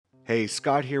Hey,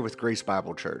 Scott here with Grace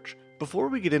Bible Church. Before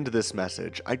we get into this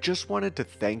message, I just wanted to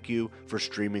thank you for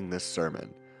streaming this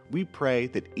sermon. We pray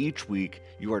that each week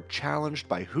you are challenged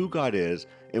by who God is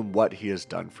and what He has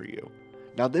done for you.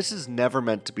 Now, this is never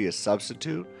meant to be a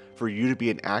substitute for you to be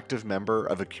an active member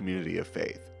of a community of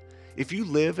faith. If you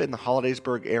live in the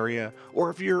Hollidaysburg area, or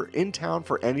if you're in town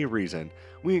for any reason,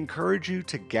 we encourage you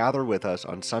to gather with us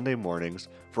on Sunday mornings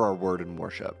for our word and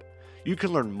worship. You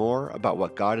can learn more about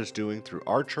what God is doing through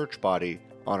our church body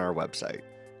on our website,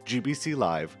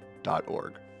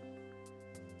 gbclive.org.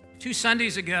 2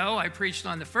 Sundays ago, I preached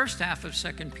on the first half of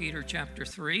 2 Peter chapter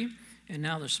 3, and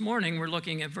now this morning we're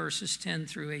looking at verses 10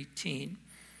 through 18.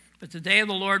 But the day of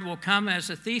the Lord will come as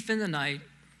a thief in the night,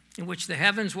 in which the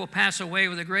heavens will pass away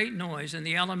with a great noise, and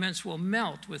the elements will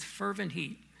melt with fervent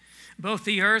heat. Both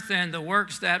the earth and the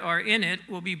works that are in it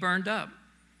will be burned up.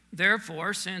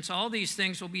 Therefore, since all these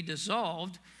things will be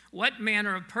dissolved, what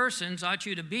manner of persons ought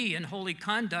you to be in holy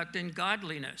conduct and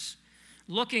godliness,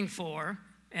 looking for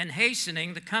and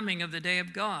hastening the coming of the day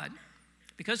of God,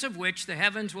 because of which the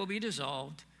heavens will be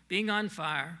dissolved, being on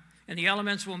fire, and the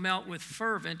elements will melt with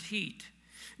fervent heat.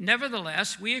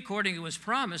 Nevertheless, we, according to His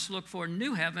promise, look for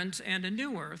new heavens and a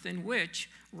new earth in which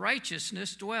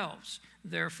righteousness dwells.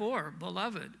 Therefore,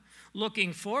 beloved,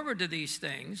 looking forward to these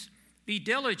things, be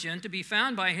diligent to be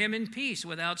found by Him in peace,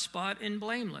 without spot and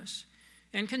blameless.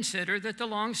 And consider that the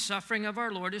long-suffering of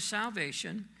our Lord is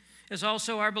salvation, as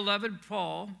also our beloved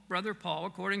Paul, brother Paul,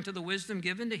 according to the wisdom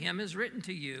given to him, has written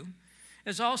to you,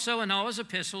 as also in all his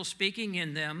epistles, speaking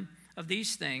in them of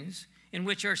these things, in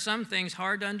which are some things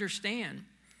hard to understand,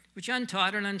 which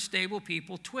untaught and unstable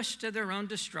people twist to their own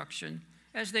destruction,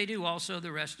 as they do also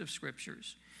the rest of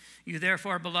Scriptures. You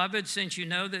therefore, beloved, since you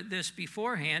know that this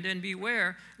beforehand, and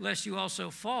beware lest you also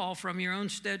fall from your own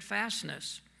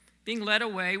steadfastness, being led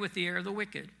away with the error of the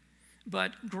wicked,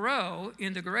 but grow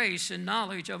in the grace and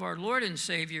knowledge of our Lord and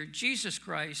Savior, Jesus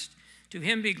Christ. To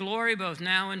Him be glory both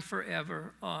now and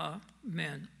forever.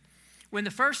 Amen. When the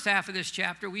first half of this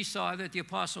chapter, we saw that the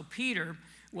Apostle Peter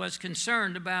was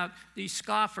concerned about the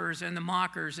scoffers and the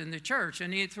mockers in the church.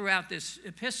 And throughout this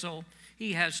epistle,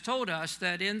 he has told us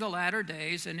that in the latter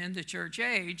days and in the church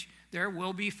age, there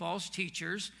will be false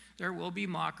teachers, there will be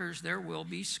mockers, there will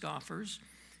be scoffers.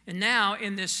 And now,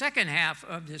 in this second half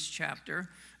of this chapter,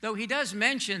 though he does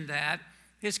mention that,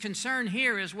 his concern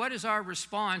here is what is our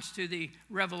response to the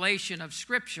revelation of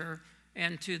Scripture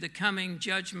and to the coming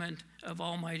judgment of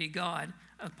Almighty God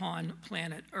upon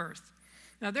planet Earth.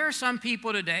 Now, there are some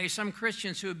people today, some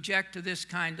Christians, who object to this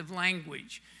kind of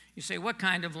language. You say, what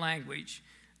kind of language?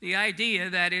 The idea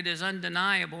that it is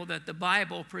undeniable that the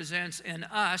Bible presents an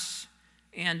us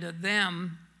and a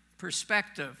them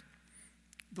perspective.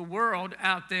 The world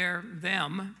out there,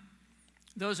 them.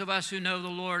 Those of us who know the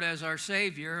Lord as our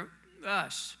Savior,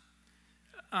 us.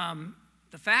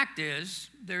 The fact is,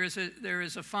 there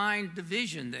is a fine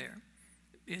division there.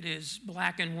 It is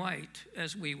black and white,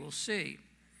 as we will see.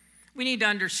 We need to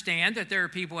understand that there are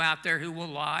people out there who will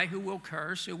lie, who will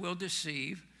curse, who will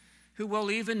deceive, who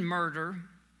will even murder.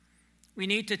 We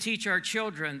need to teach our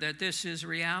children that this is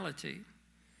reality.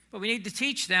 But we need to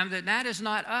teach them that that is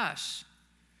not us.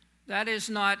 That is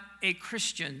not a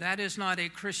Christian. That is not a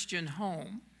Christian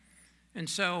home. And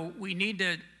so we need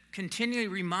to continually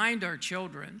remind our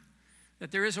children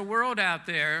that there is a world out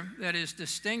there that is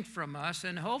distinct from us,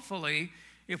 and hopefully,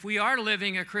 if we are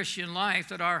living a Christian life,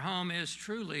 that our home is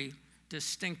truly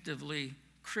distinctively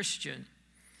Christian.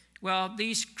 Well,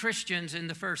 these Christians in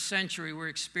the first century were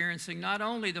experiencing not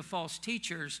only the false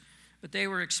teachers, but they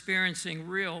were experiencing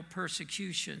real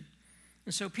persecution.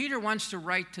 And so Peter wants to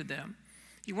write to them.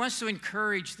 He wants to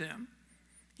encourage them.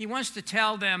 He wants to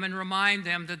tell them and remind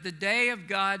them that the day of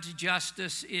God's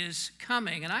justice is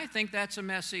coming. And I think that's a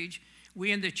message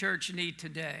we in the church need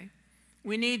today.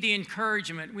 We need the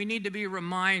encouragement. We need to be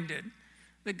reminded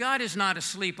that God is not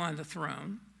asleep on the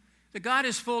throne, that God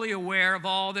is fully aware of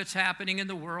all that's happening in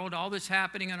the world, all that's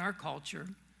happening in our culture,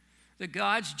 that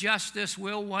God's justice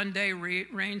will one day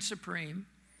reign supreme.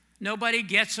 Nobody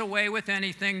gets away with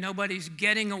anything. Nobody's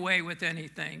getting away with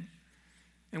anything.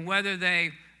 And whether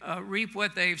they reap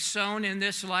what they've sown in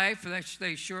this life, which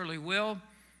they surely will,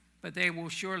 but they will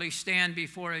surely stand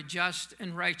before a just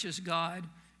and righteous God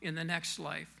in the next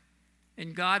life.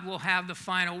 And God will have the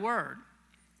final word,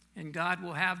 and God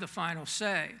will have the final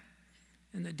say.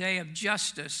 And the day of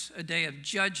justice, a day of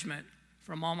judgment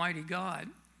from Almighty God,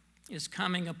 is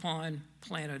coming upon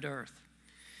planet Earth.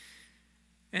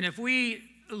 And if we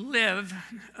do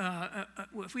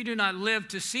not live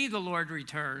to see the Lord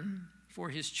return for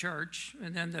His church,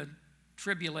 and then the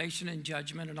tribulation and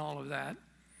judgment and all of that,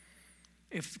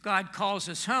 if God calls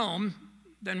us home,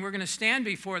 then we're going to stand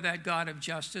before that God of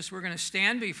justice. We're going to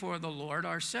stand before the Lord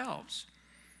ourselves.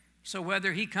 So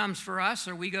whether he comes for us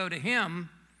or we go to him,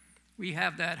 we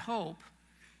have that hope.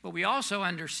 But we also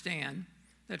understand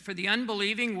that for the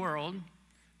unbelieving world,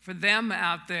 for them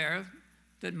out there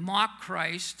that mock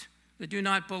Christ, that do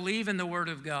not believe in the Word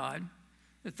of God,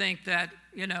 that think that,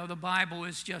 the Bible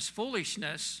is just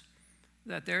foolishness,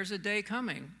 that there's a day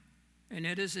coming, and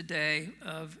it is a day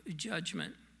of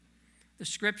judgment. The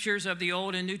scriptures of the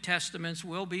Old and New Testaments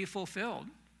will be fulfilled.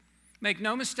 Make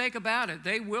no mistake about it,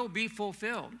 they will be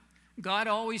fulfilled. God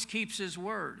always keeps his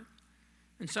word.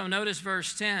 And so notice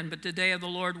verse 10, but the day of the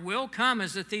Lord will come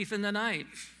as a thief in the night,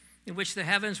 in which the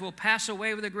heavens will pass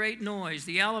away with a great noise,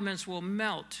 the elements will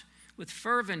melt with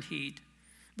fervent heat,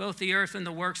 both the earth and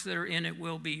the works that are in it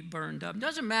will be burned up. It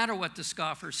doesn't matter what the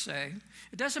scoffers say.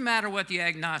 It doesn't matter what the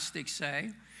agnostics say.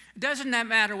 It doesn't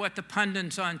matter what the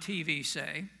pundits on TV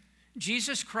say.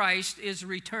 Jesus Christ is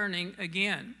returning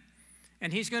again.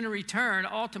 And he's going to return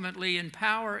ultimately in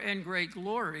power and great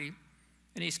glory.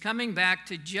 And he's coming back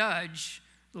to judge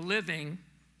the living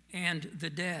and the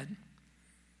dead.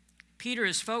 Peter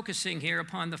is focusing here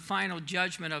upon the final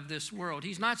judgment of this world.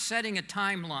 He's not setting a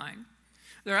timeline.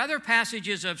 There are other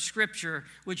passages of Scripture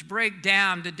which break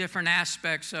down the different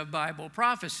aspects of Bible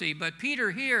prophecy, but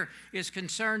Peter here is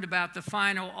concerned about the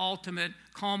final, ultimate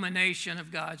culmination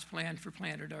of God's plan for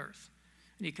planet Earth.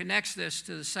 And he connects this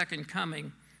to the second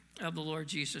coming of the Lord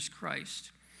Jesus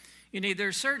Christ. There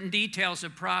are certain details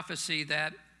of prophecy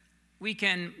that we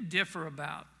can differ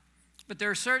about, but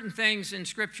there are certain things in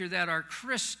Scripture that are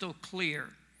crystal clear.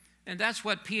 And that's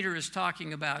what Peter is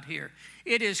talking about here.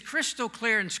 It is crystal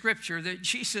clear in Scripture that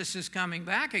Jesus is coming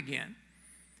back again.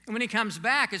 And when he comes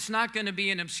back, it's not going to be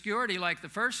in obscurity like the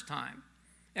first time.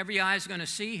 Every eye is going to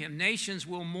see him. Nations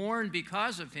will mourn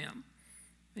because of him.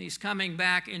 And he's coming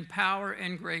back in power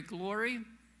and great glory.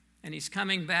 And he's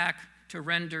coming back to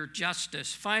render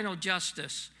justice, final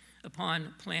justice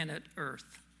upon planet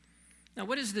Earth. Now,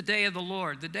 what is the day of the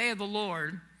Lord? The day of the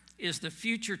Lord is the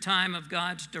future time of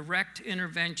God's direct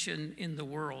intervention in the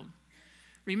world.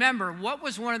 Remember, what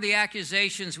was one of the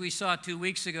accusations we saw 2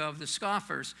 weeks ago of the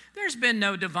scoffers? There's been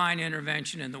no divine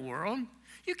intervention in the world.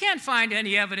 You can't find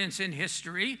any evidence in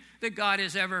history that God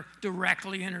has ever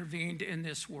directly intervened in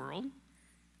this world.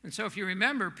 And so if you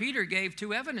remember, Peter gave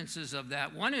two evidences of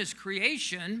that. One is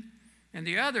creation, and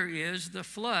the other is the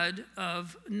flood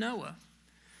of Noah.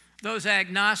 Those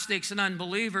agnostics and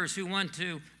unbelievers who want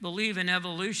to believe in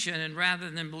evolution and rather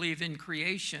than believe in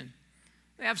creation,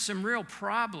 they have some real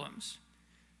problems.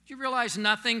 Do you realize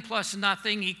nothing plus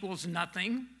nothing equals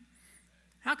nothing?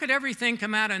 How could everything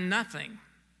come out of nothing?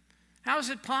 How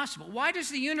is it possible? Why does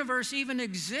the universe even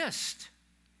exist?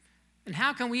 And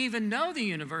how can we even know the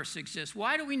universe exists?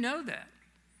 Why do we know that?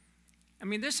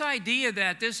 This idea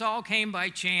that this all came by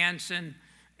chance, and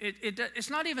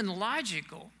it's not even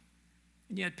logical.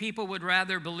 And yet people would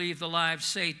rather believe the lie of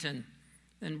Satan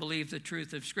than believe the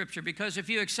truth of Scripture. Because if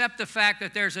you accept the fact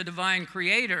that there's a divine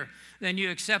creator, then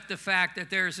you accept the fact that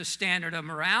there is a standard of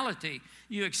morality.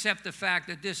 You accept the fact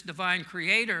that this divine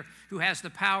creator who has the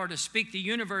power to speak the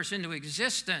universe into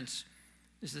existence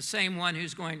is the same one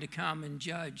who's going to come and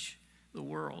judge the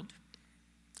world.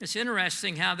 It's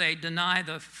interesting how they deny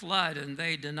the flood and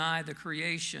they deny the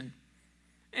creation.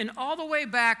 And all the way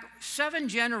back 7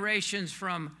 generations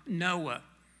from Noah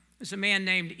is a man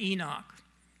named Enoch.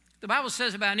 The Bible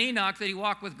says about Enoch that he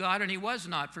walked with God and he was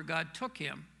not, for God took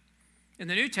him. In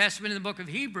the New Testament, in the book of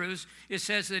Hebrews, it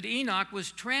says that Enoch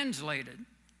was translated.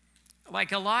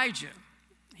 Like Elijah,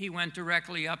 he went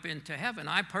directly up into heaven.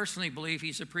 I personally believe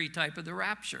he's a pre-type of the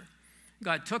rapture.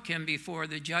 God took him before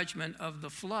the judgment of the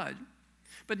flood.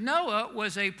 But Noah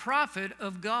was a prophet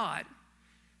of God.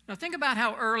 Now think about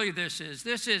how early this is.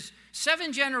 This is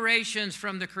 7 generations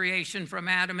from the creation, from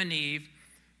Adam and Eve.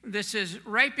 This is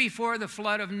right before the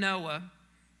flood of Noah.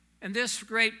 And this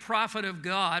great prophet of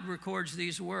God records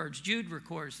these words. Jude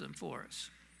records them for us.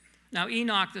 Now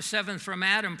Enoch, the 7th from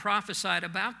Adam, prophesied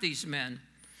about these men,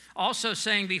 also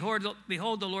saying, Behold,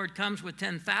 the Lord comes with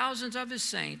 10,000s of his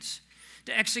saints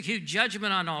to execute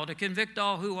judgment on all, to convict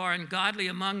all who are ungodly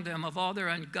among them of all their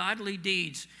ungodly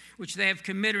deeds, which they have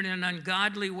committed in an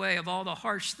ungodly way, of all the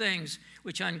harsh things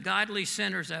which ungodly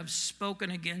sinners have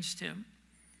spoken against him.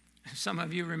 Some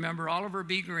of you remember Oliver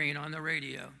B. Green on the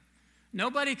radio.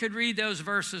 Nobody could read those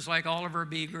verses like Oliver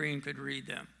B. Green could read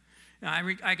them. Now,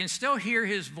 I can still hear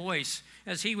his voice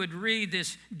as he would read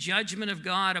this judgment of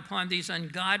God upon these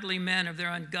ungodly men of their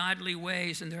ungodly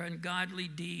ways and their ungodly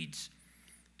deeds.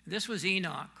 This was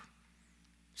Enoch,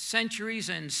 centuries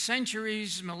and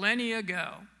centuries, millennia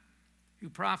ago, who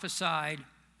prophesied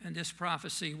and this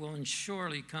prophecy will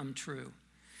surely come true.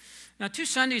 Now, 2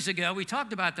 Sundays ago, we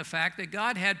talked about the fact that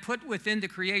God had put within the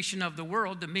creation of the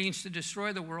world the means to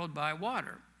destroy the world by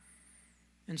water.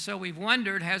 And so we've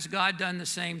wondered, has God done the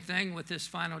same thing with this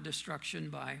final destruction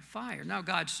by fire? Now,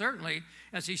 God certainly,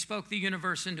 as he spoke the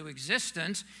universe into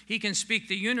existence, he can speak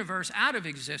the universe out of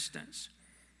existence.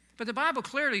 But the Bible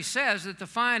clearly says that the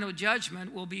final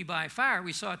judgment will be by fire.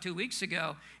 We saw 2 weeks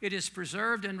ago, it is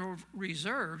preserved and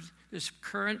reserved, this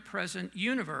current present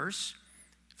universe,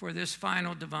 for this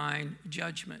final divine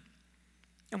judgment.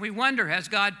 And we wonder, has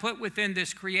God put within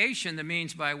this creation the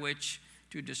means by which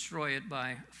to destroy it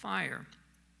by fire?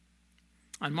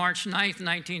 On March 9th,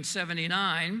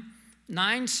 1979,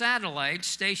 9 satellites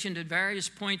stationed at various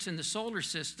points in the solar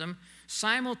system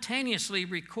simultaneously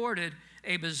recorded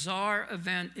a bizarre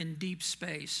event in deep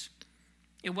space.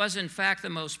 It was, in fact, the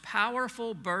most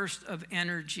powerful burst of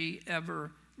energy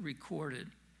ever recorded.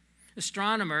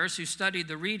 Astronomers who studied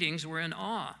the readings were in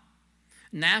awe.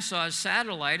 NASA's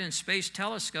satellite and space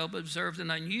telescope observed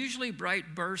an unusually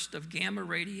bright burst of gamma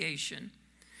radiation.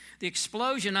 The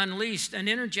explosion unleashed an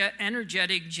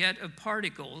energetic jet of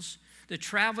particles that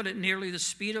traveled at nearly the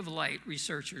speed of light,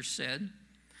 researchers said.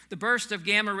 The burst of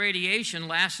gamma radiation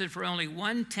lasted for only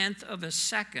 1/10 of a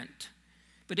second,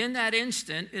 but in that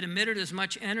instant, it emitted as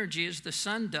much energy as the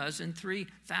sun does in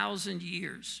 3,000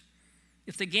 years.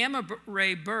 If the gamma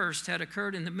ray burst had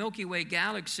occurred in the Milky Way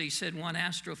galaxy, said one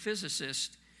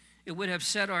astrophysicist, it would have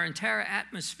set our entire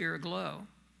atmosphere aglow.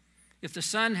 If the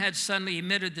sun had suddenly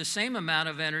emitted the same amount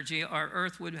of energy, our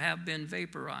earth would have been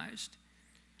vaporized.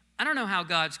 I don't know how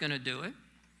God's going to do it.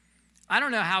 I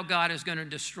don't know how God is going to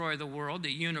destroy the world,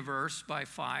 the universe, by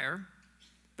fire.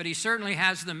 But he certainly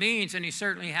has the means, and he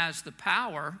certainly has the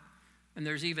power. And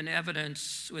there's even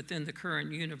evidence within the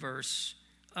current universe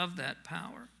of that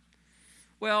power.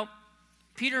 Well,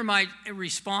 Peter might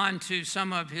respond to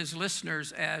some of his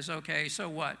listeners as, okay, so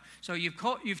what? So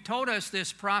you've told us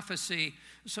this prophecy,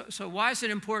 so why is it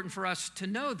important for us to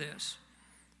know this?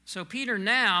 So Peter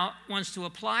now wants to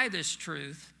apply this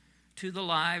truth to the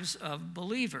lives of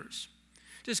believers.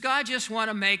 Does God just want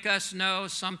to make us know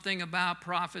something about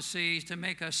prophecies to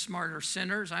make us smarter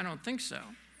sinners? I don't think so.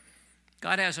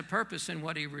 God has a purpose in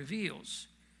what he reveals.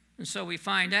 And so we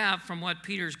find out from what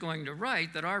Peter's going to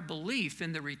write that our belief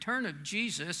in the return of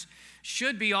Jesus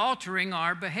should be altering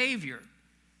our behavior.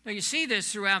 Now you see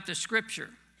this throughout the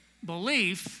scripture,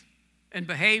 belief and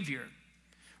behavior.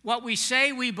 What we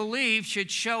say we believe should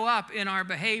show up in our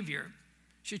behavior,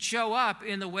 should show up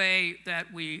in the way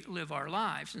that we live our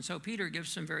lives. And so Peter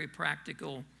gives some very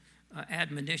practical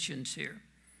admonitions here.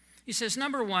 He says,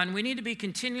 number one, we need to be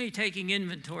continually taking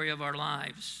inventory of our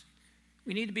lives.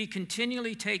 We need to be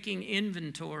continually taking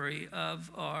inventory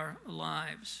of our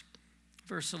lives.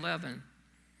 Verse 11,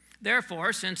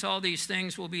 therefore, since all these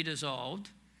things will be dissolved,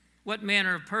 what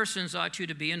manner of persons ought you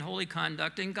to be in holy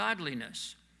conduct and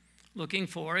godliness, looking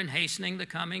for and hastening the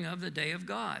coming of the day of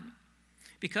God,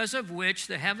 because of which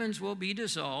the heavens will be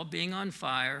dissolved, being on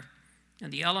fire,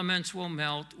 and the elements will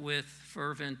melt with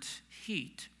fervent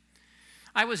heat.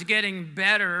 I was getting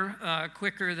better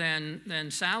quicker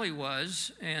than Sally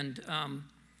was, and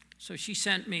so she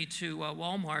sent me to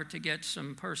Walmart to get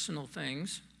some personal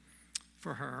things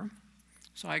for her.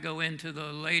 So I go into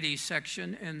the ladies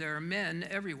section, and there are men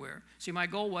everywhere. See, my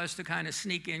goal was to kind of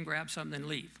sneak in, grab something, and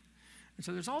leave. And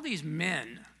so there's all these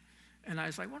men, and I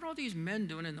was like, what are all these men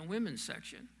doing in the women's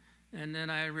section? And then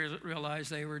I realized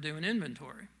they were doing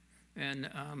inventory, and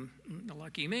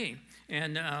lucky me.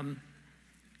 And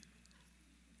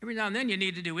every now and then you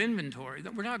need to do inventory.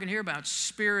 We're talking here about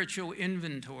spiritual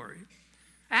inventory.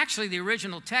 Actually, the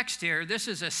original text here, this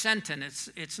is a sentence.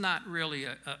 It's not really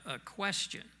a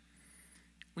question.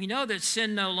 We know that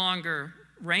sin no longer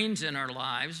reigns in our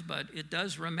lives, but it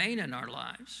does remain in our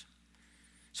lives.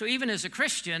 So even as a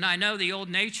Christian, I know the old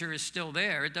nature is still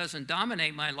there. It doesn't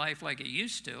dominate my life like it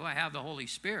used to. I have the Holy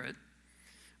Spirit,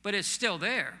 but it's still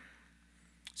there.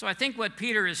 So I think what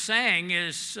Peter is saying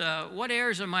is, what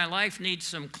areas of my life need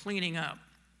some cleaning up?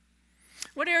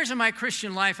 What areas of my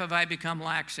Christian life have I become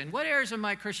lax in? What areas of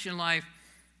my Christian life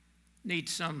need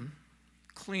some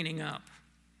cleaning up?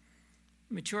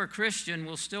 A mature Christian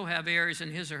will still have areas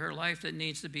in his or her life that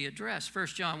needs to be addressed. 1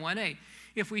 John 1:8,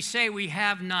 if we say we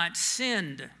have not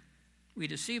sinned, we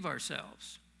deceive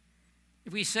ourselves.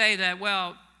 If we say that,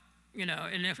 well,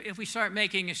 and if we start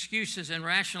making excuses and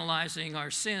rationalizing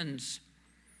our sins,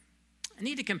 I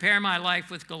need to compare my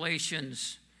life with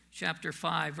Galatians chapter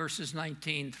 5, verses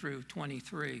 19 through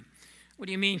 23. What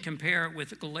do you mean compare it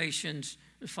with Galatians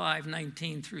 5,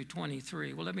 19 through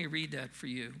 23? Well, let me read that for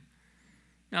you.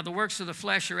 Now, the works of the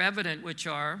flesh are evident, which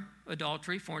are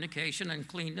adultery, fornication,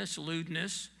 uncleanness,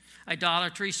 lewdness,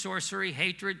 idolatry, sorcery,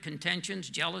 hatred, contentions,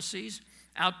 jealousies,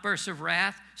 outbursts of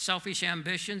wrath, selfish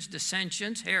ambitions,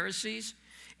 dissensions, heresies,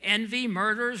 envy,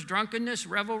 murders, drunkenness,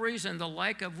 revelries, and the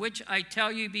like, of which I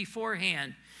tell you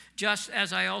beforehand, just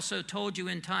as I also told you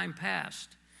in time past,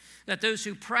 that those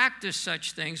who practice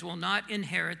such things will not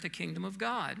inherit the kingdom of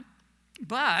God.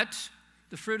 But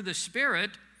the fruit of the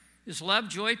Spirit is love,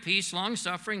 joy, peace,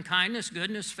 long-suffering, kindness,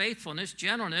 goodness, faithfulness,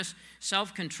 gentleness,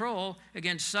 self-control.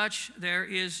 Against such there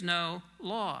is no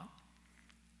law.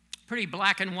 Pretty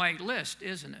black and white list,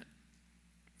 isn't it?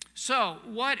 So,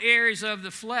 what areas of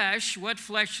the flesh, what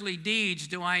fleshly deeds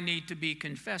do I need to be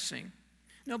confessing?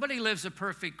 Nobody lives a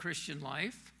perfect Christian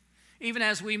life. Even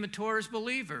as we mature as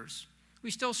believers, we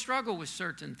still struggle with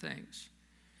certain things.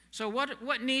 So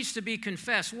what needs to be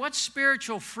confessed? What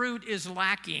spiritual fruit is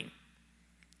lacking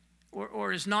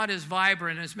or is not as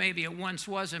vibrant as maybe it once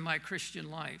was in my Christian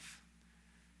life?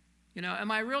 You know,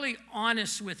 am I really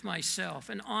honest with myself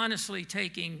and honestly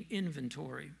taking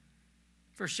inventory?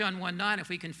 1 John 1:9, if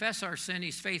we confess our sin,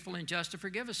 he's faithful and just to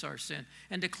forgive us our sin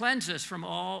and to cleanse us from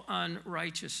all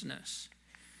unrighteousness.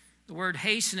 The word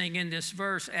hastening in this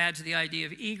verse adds the idea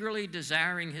of eagerly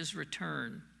desiring his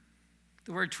return.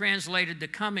 The word translated to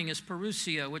coming is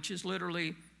parousia, which is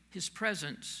literally his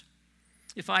presence.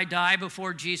 If I die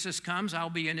before Jesus comes, I'll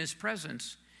be in his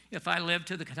presence. If I live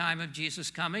to the time of Jesus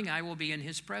coming, I will be in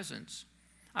his presence.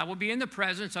 I will be in the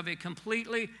presence of a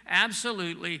completely,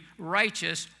 absolutely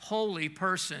righteous, holy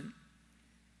person.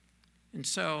 And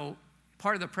so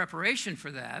part of the preparation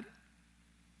for that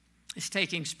is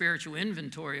taking spiritual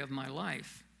inventory of my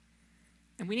life.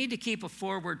 And we need to keep a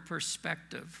forward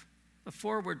perspective. A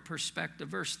forward perspective.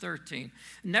 Verse 13.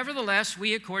 Nevertheless,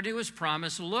 we, according to his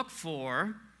promise, look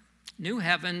for new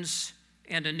heavens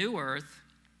and a new earth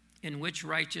in which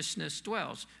righteousness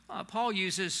dwells. Paul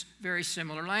uses very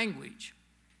similar language.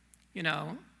 You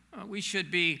know, we should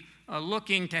be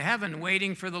looking to heaven,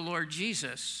 waiting for the Lord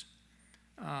Jesus.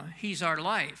 He's our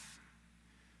life.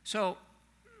 So,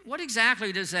 what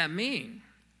exactly does that mean?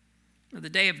 The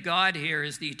day of God here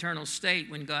is the eternal state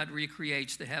when God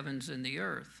recreates the heavens and the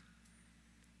earth.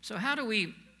 So how do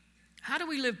we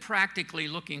live practically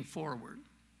looking forward?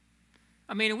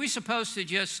 I mean, are we supposed to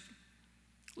just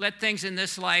let things in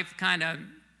this life kind of,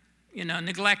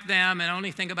 neglect them and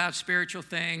only think about spiritual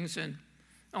things and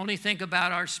only think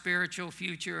about our spiritual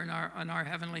future and our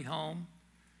heavenly home?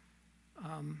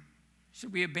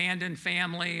 Should we abandon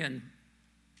family and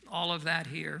all of that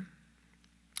here?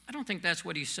 I don't think that's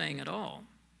what he's saying at all.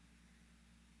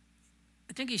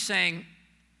 I think he's saying,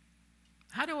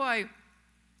 how do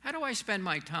I spend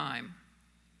my time?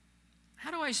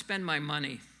 How do I spend my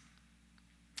money?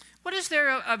 What is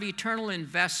there of eternal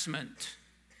investment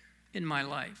in my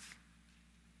life?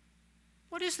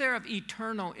 What is there of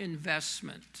eternal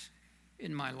investment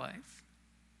in my life?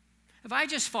 Have I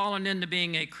just fallen into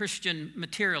being a Christian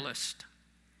materialist?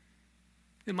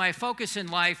 And my focus in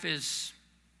life is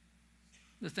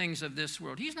the things of this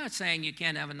world. He's not saying you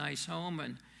can't have a nice home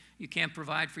and you can't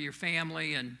provide for your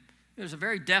family. And there's a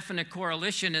very definite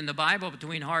correlation in the Bible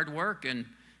between hard work and,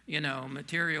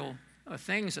 material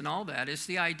things and all that. It's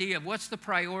the idea of what's the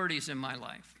priorities in my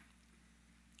life?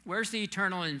 Where's the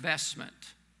eternal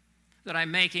investment that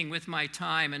I'm making with my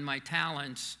time and my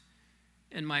talents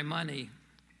and my money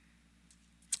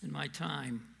and my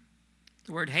time?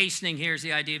 The word hastening here is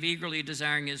the idea of eagerly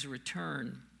desiring his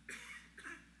return.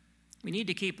 We need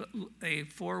to keep a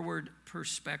forward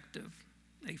perspective,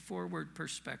 a forward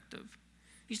perspective.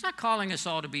 He's not calling us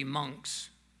all to be monks,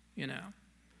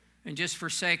 and just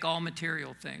forsake all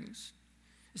material things.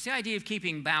 It's the idea of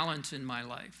keeping balance in my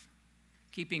life,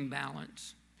 keeping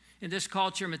balance. In this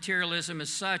culture, materialism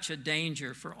is such a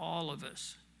danger for all of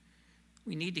us.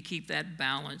 We need to keep that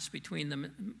balance between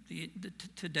the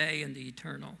today and the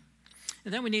eternal.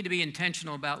 And then we need to be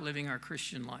intentional about living our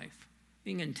Christian life.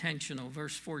 Being intentional,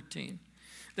 verse 14.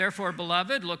 Therefore,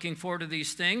 beloved, looking forward to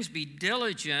these things, be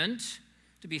diligent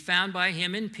to be found by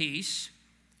him in peace,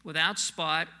 without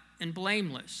spot and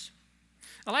blameless.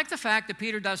 I like the fact that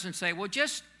Peter doesn't say, well,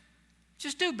 just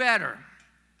do better,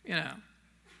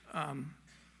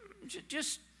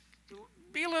 just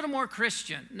be a little more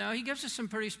Christian. No, he gives us some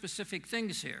pretty specific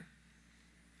things here.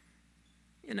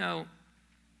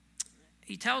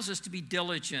 He tells us to be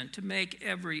diligent, to make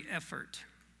every effort.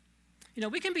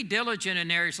 We can be diligent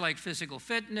in areas like physical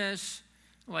fitness,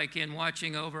 like in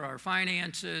watching over our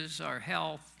finances, our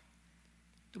health.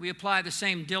 Do we apply the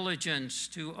same diligence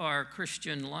to our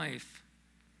Christian life?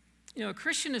 A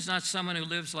Christian is not someone who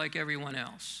lives like everyone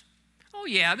else. Oh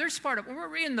yeah,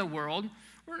 we're in the world.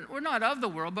 We're not of the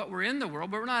world, but we're in the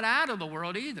world, but we're not out of the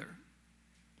world either.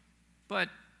 But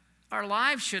our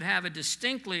lives should have a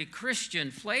distinctly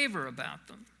Christian flavor about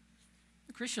them.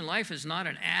 The Christian life is not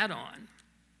an add-on.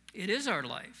 It is our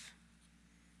life.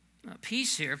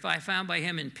 Peace here, if I found by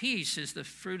him in peace, is the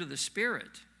fruit of the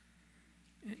Spirit.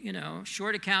 You know,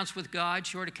 short accounts with God,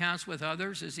 short accounts with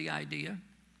others is the idea.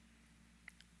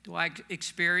 Do I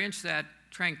experience that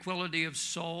tranquility of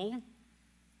soul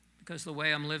because of the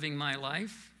way I'm living my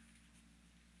life?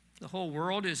 The whole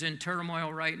world is in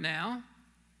turmoil right now.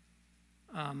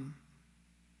 How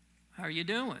are you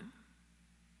doing?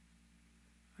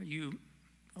 Are you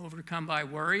overcome by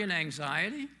worry and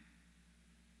anxiety?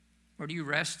 Or do you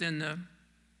rest in the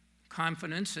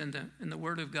confidence in the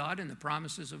Word of God and the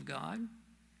promises of God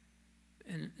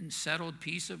and settled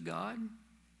peace of God?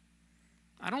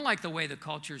 I don't like the way the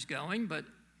culture's going, but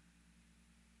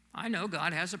I know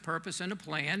God has a purpose and a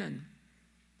plan, and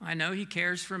I know he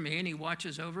cares for me and he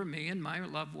watches over me and my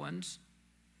loved ones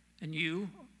and you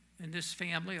and this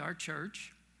family, our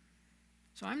church.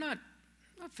 So I'm not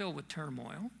filled with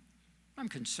turmoil. I'm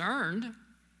concerned,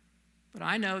 but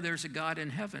I know there's a God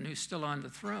in heaven who's still on the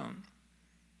throne.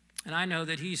 And I know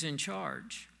that he's in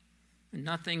charge. And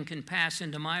nothing can pass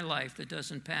into my life that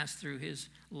doesn't pass through his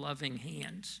loving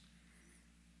hands.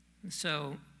 And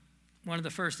so one of the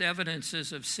first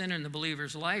evidences of sin in the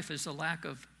believer's life is a lack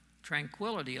of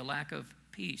tranquility, a lack of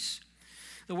peace.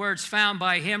 The words found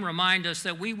by him remind us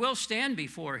that we will stand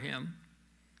before him.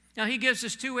 Now, he gives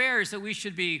us two areas that we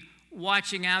should be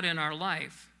watching out in our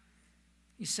life.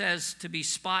 He says to be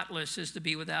spotless is to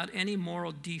be without any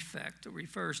moral defect. It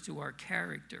refers to our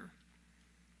character.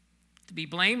 To be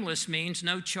blameless means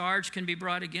no charge can be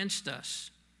brought against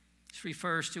us. This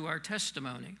refers to our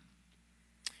testimony.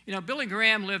 You know, Billy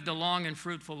Graham lived a long and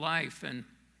fruitful life, and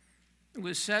it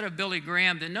was said of Billy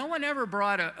Graham that no one ever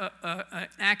brought an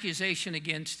accusation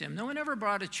against him. No one ever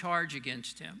brought a charge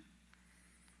against him.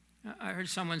 I heard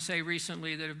someone say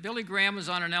recently that if Billy Graham was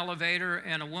on an elevator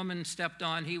and a woman stepped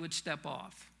on, he would step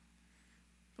off.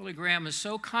 Billy Graham was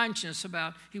so conscious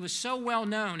about, he was so well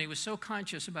known, he was so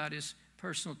conscious about his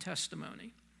personal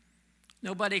testimony.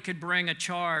 Nobody could bring a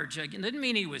charge. It didn't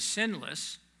mean he was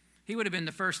sinless. He would have been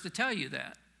the first to tell you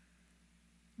that.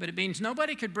 But it means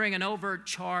nobody could bring an overt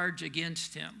charge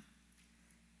against him.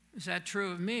 Is that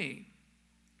true of me?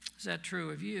 Is that true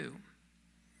of you?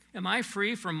 Am I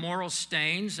free from moral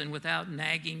stains and without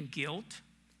nagging guilt?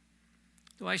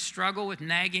 Do I struggle with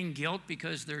nagging guilt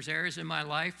because there's areas in my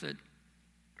life that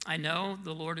I know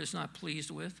the Lord is not pleased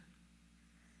with?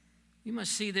 You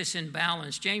must see this in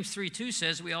balance. James 3:2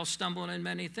 says we all stumble in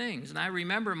many things. And I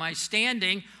remember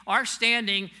our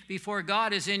standing before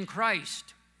God is in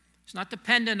Christ. It's not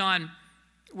dependent on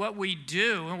what we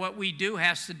do, and what we do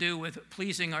has to do with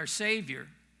pleasing our Savior.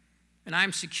 And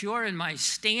I'm secure in my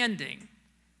standing.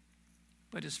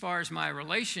 But as far as my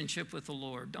relationship with the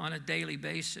Lord on a daily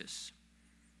basis,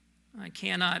 I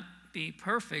cannot be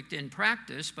perfect in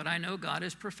practice, but I know God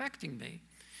is perfecting me.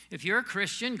 If you're a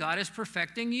Christian, God is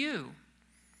perfecting you.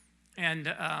 And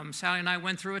Sally and I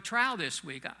went through a trial this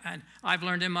week. And I've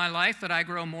learned in my life that I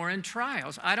grow more in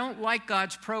trials. I don't like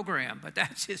God's program, but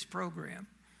that's his program.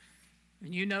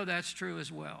 And you know that's true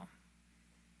as well.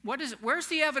 Where's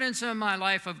the evidence in my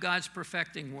life of God's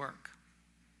perfecting work?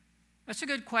 That's a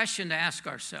good question to ask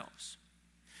ourselves.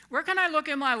 Where can I look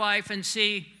in my life and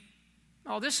see,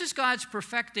 oh, this is God's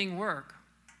perfecting work?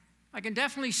 I can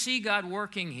definitely see God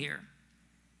working here.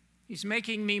 He's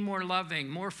making me more loving,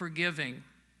 more forgiving,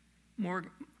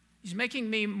 he's making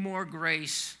me more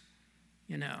grace,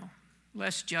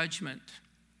 less judgment.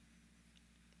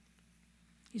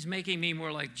 He's making me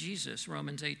more like Jesus,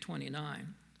 Romans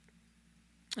 8:29.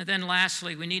 And then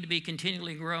lastly, we need to be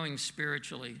continually growing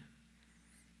spiritually.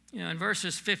 In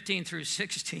verses 15 through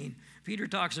 16, Peter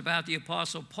talks about the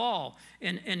Apostle Paul,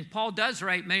 and Paul does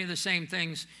write many of the same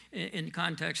things in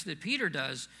context that Peter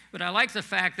does, but I like the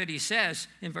fact that he says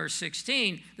in verse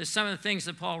 16 that some of the things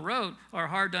that Paul wrote are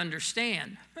hard to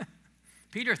understand.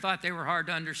 Peter thought they were hard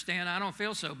to understand. I don't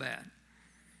feel so bad.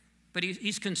 But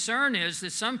his concern is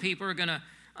that some people are going to,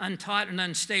 untaught and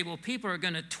unstable people are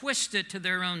going to twist it to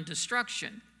their own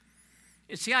destruction.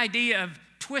 It's the idea of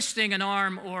twisting an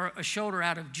arm or a shoulder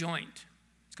out of joint.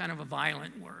 It's kind of a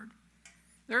violent word.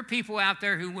 There are people out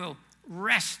there who will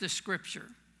wrest the scripture,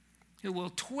 who will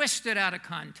twist it out of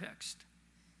context.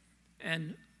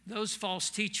 And those false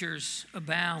teachers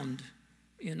abound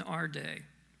in our day.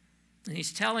 And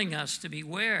he's telling us to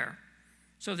beware.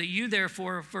 So that you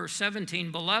therefore, verse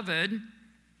 17, beloved,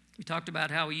 we talked about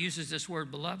how he uses this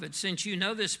word beloved, since you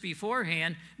know this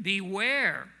beforehand,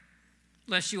 beware,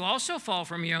 lest you also fall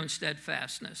from your own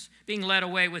steadfastness, being led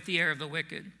away with the error of the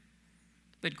wicked.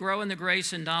 But grow in the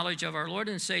grace and knowledge of our Lord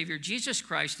and Savior, Jesus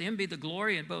Christ. To him be the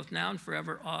glory in both now and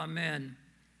forever. Amen.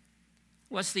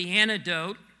 What's the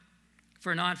antidote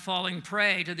for not falling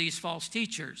prey to these false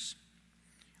teachers?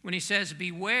 When he says,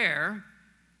 beware,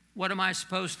 what am I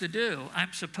supposed to do?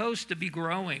 I'm supposed to be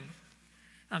growing.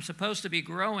 I'm supposed to be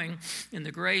growing in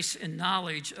the grace and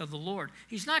knowledge of the Lord.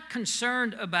 He's not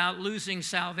concerned about losing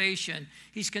salvation.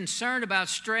 He's concerned about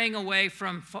straying away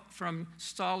from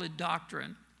solid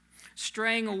doctrine,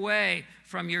 straying away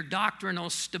from your doctrinal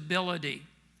stability.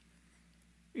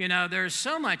 You know, there's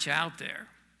so much out there.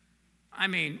 I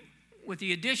mean, with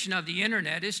the addition of the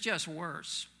internet, it's just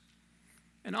worse.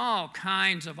 And all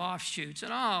kinds of offshoots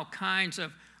and all kinds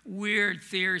of weird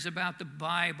theories about the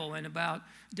Bible and about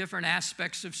different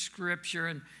aspects of Scripture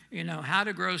and, you know, how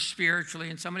to grow spiritually.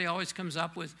 And somebody always comes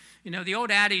up with, you know, the old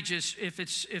adage is if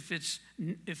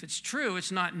it's true,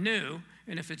 it's not new,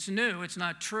 and if it's new, it's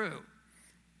not true.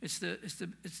 It's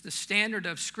the standard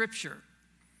of Scripture,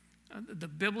 the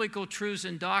biblical truths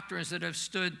and doctrines that have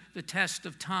stood the test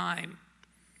of time.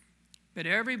 But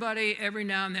everybody, every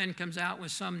now and then, comes out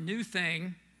with some new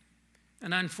thing,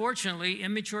 and unfortunately,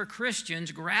 immature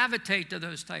Christians gravitate to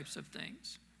those types of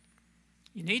things.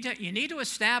 You need to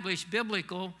establish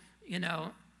biblical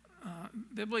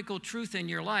truth in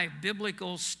your life,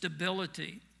 biblical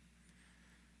stability.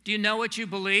 Do you know what you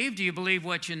believe? Do you believe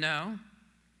what you know?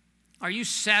 Are you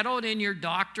settled in your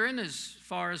doctrine as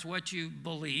far as what you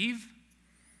believe?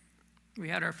 We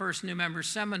had our first new member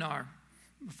seminar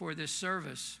before this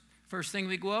service. First thing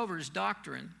we go over is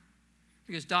doctrine,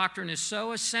 because doctrine is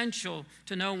so essential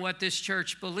to know what this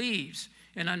church believes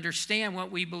and understand what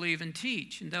we believe and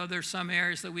teach. And though there's some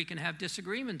areas that we can have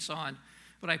disagreements on,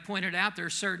 but I pointed out there are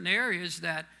certain areas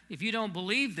that if you don't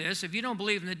believe this, if you don't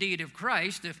believe in the deity of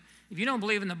Christ, if you don't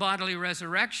believe in the bodily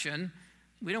resurrection,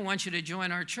 we don't want you to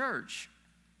join our church.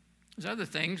 There's other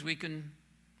things we can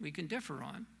differ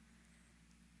on,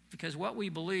 because what we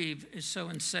believe is so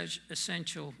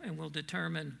essential and will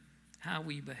determine how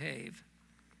we behave.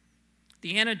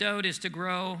 The antidote is to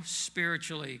grow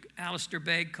spiritually. Alistair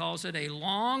Begg calls it a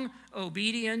long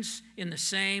obedience in the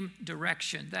same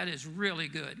direction. That is really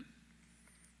good.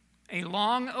 A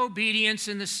long obedience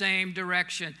in the same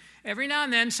direction. Every now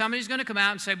and then, somebody's going to come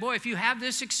out and say, boy, if you have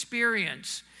this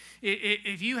experience,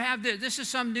 if you have this is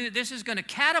some new, this is going to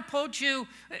catapult you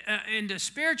into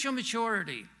spiritual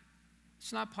maturity.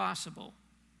 It's not possible.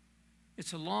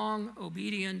 It's a long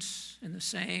obedience in the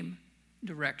same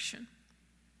direction.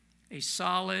 A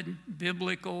solid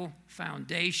biblical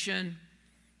foundation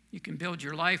you can build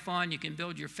your life on, you can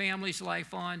build your family's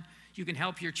life on, you can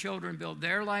help your children build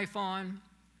their life on.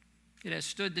 It has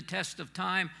stood the test of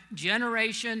time,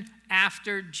 generation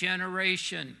after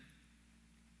generation.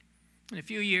 In a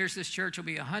few years, this church will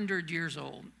be 100 years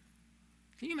old.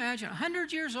 Can you imagine?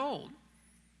 100 years old.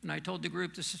 And I told the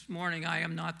group this morning, I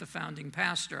am not the founding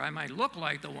pastor. I might look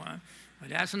like the one, but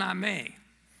that's not me.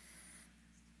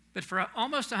 But for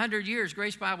almost 100 years,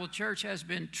 Grace Bible Church has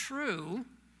been true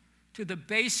to the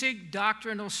basic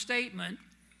doctrinal statement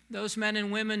those men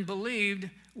and women believed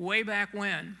way back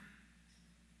when.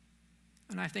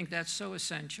 And I think that's so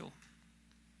essential.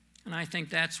 And I think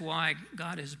that's why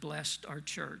God has blessed our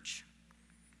church.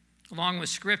 Along with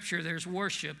Scripture, there's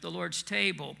worship, the Lord's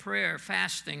table, prayer,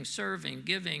 fasting, serving,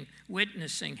 giving,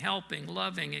 witnessing, helping,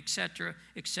 loving, etc.,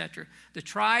 etc. The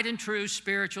tried and true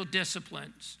spiritual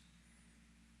disciplines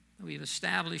that we've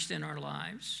established in our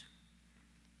lives.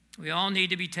 We all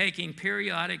need to be taking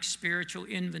periodic spiritual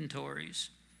inventories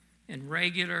and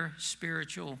regular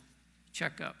spiritual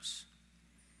checkups.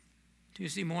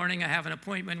 Tuesday morning, I have an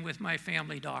appointment with my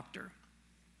family doctor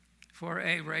for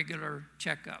a regular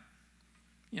checkup.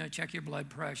 You know, check your blood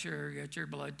pressure, get your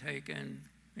blood taken,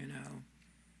 you know.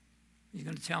 He's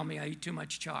going to tell me I eat too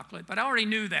much chocolate, but I already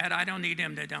knew that. I don't need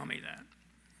him to tell me that.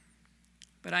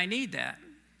 But I need that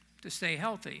to stay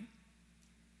healthy.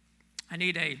 I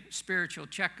need a spiritual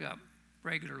checkup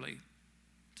regularly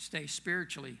to stay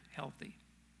spiritually healthy.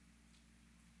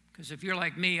 Because if you're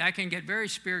like me, I can get very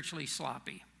spiritually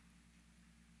sloppy.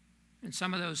 And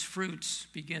some of those fruits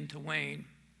begin to wane.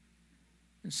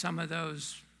 And some of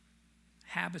those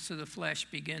habits of the flesh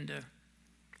begin to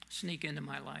sneak into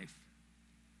my life.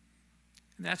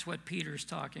 And that's what Peter's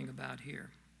talking about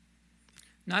here.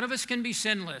 None of us can be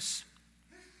sinless.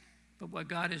 But what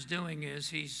God is doing is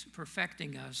he's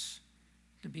perfecting us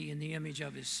to be in the image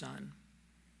of his Son.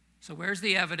 So where's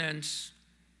the evidence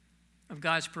of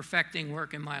God's perfecting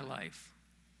work in my life?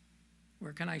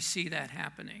 Where can I see that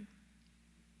happening?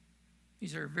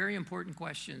 These are very important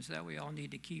questions that we all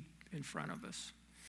need to keep in front of us.